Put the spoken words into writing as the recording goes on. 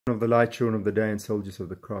of the light, children of the day, and soldiers of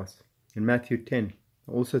the cross. In Matthew 10,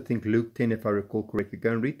 I also think Luke 10, if I recall correctly.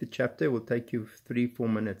 Go and read the chapter. It will take you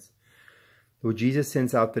 3-4 minutes. Lord Jesus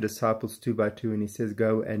sends out the disciples 2 by 2, and he says,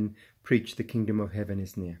 go and preach, the kingdom of heaven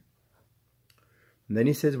is near. And then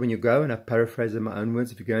he says, when you go, and I paraphrase in my own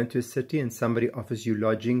words, if you go into a city and somebody offers you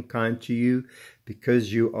lodging, kind to you,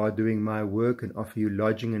 because you are doing my work, and offer you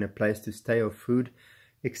lodging and a place to stay or food,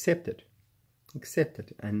 accept it. Accept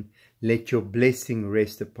it, and let your blessing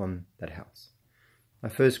rest upon that house. My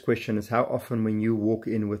first question is, how often when you walk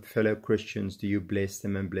in with fellow Christians do you bless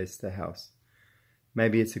them and bless their house?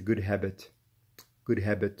 Maybe it's a good habit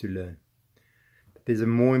to learn. But there's a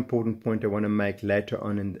more important point I want to make later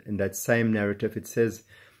on in that same narrative. It says,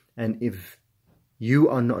 and if you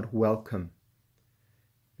are not welcome,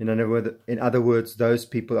 in other words, those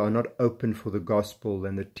people are not open for the gospel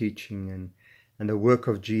and the teaching and the work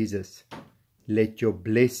of Jesus, let your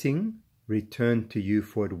blessing return to you,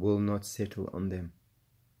 for it will not settle on them.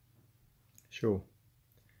 Sure.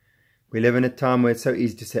 We live in a time where it's so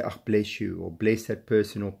easy to say, oh, bless you, or bless that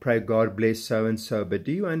person, or pray God bless so-and-so. But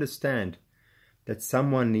do you understand that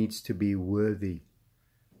someone needs to be worthy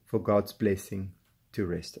for God's blessing to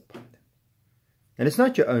rest upon them? And it's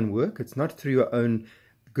not your own work. It's not through your own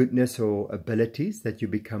goodness or abilities that you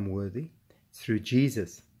become worthy. It's through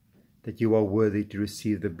Jesus that you are worthy to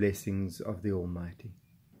receive the blessings of the Almighty.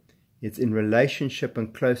 It's in relationship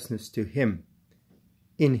and closeness to Him.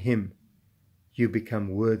 In Him, you become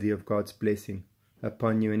worthy of God's blessing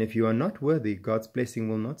upon you. And if you are not worthy, God's blessing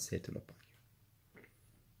will not settle upon you.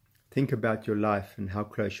 Think about your life and how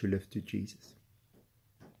close you live to Jesus.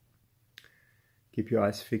 Keep your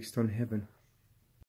eyes fixed on heaven.